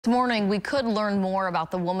This morning, we could learn more about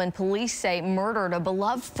the woman police say murdered a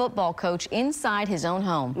beloved football coach inside his own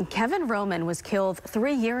home. Kevin Roman was killed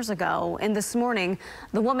 3 years ago, and this morning,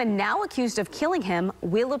 the woman now accused of killing him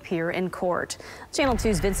will appear in court. Channel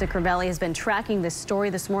 2's Vincent Crivelli has been tracking this story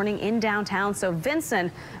this morning in downtown. So,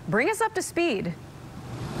 Vincent, bring us up to speed.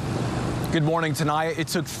 Good morning, Tanaya. It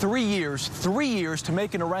took 3 years to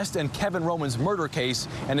make an arrest in Kevin Roman's murder case,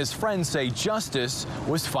 and his friends say justice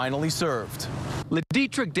was finally served.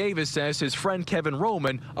 LeDetrick Davis says his friend Kevin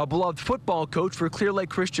Roman, a beloved football coach for Clear Lake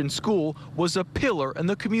Christian School, was a pillar in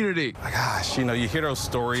the community. Gosh, you hear those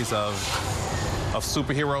stories of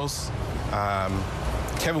superheroes.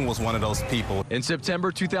 Kevin was one of those people. In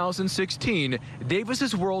September 2016,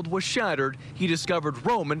 Davis's world was shattered. He discovered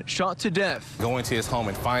Roman shot to death. Going to his home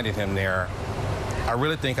and finding him there, I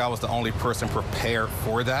really think I was the only person prepared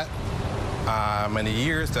for that. And the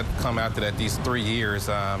years that come after that, these 3 years,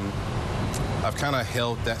 I've kind of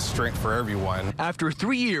held that strength for everyone. After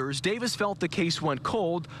 3 years, Davis felt the case went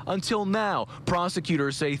cold until now.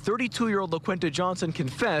 Prosecutors say 32-year-old LaQuinta Johnson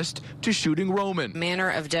confessed to shooting Roman.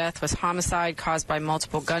 Manner of death was homicide caused by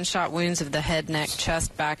multiple gunshot wounds of the head, neck,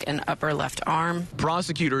 chest, back, and upper left arm.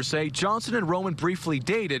 Prosecutors say Johnson and Roman briefly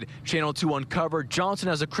dated. Channel 2 uncovered Johnson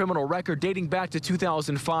has a criminal record dating back to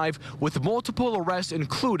 2005 with multiple arrests,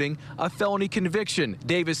 including a felony conviction.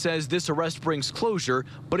 Davis says this arrest brings closure,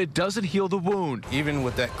 but it doesn't heal the wound. Even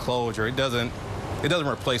with that closure, it doesn't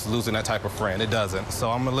replace losing that type of friend. It doesn't.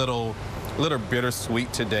 So I'm a little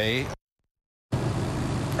bittersweet today.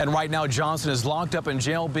 And right now, Johnson is locked up in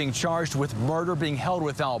jail being charged with murder, being held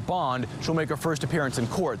without bond. She'll make her first appearance in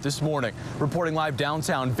court this morning. Reporting live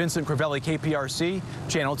downtown, Vincent Crivelli, KPRC,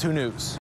 Channel 2 News.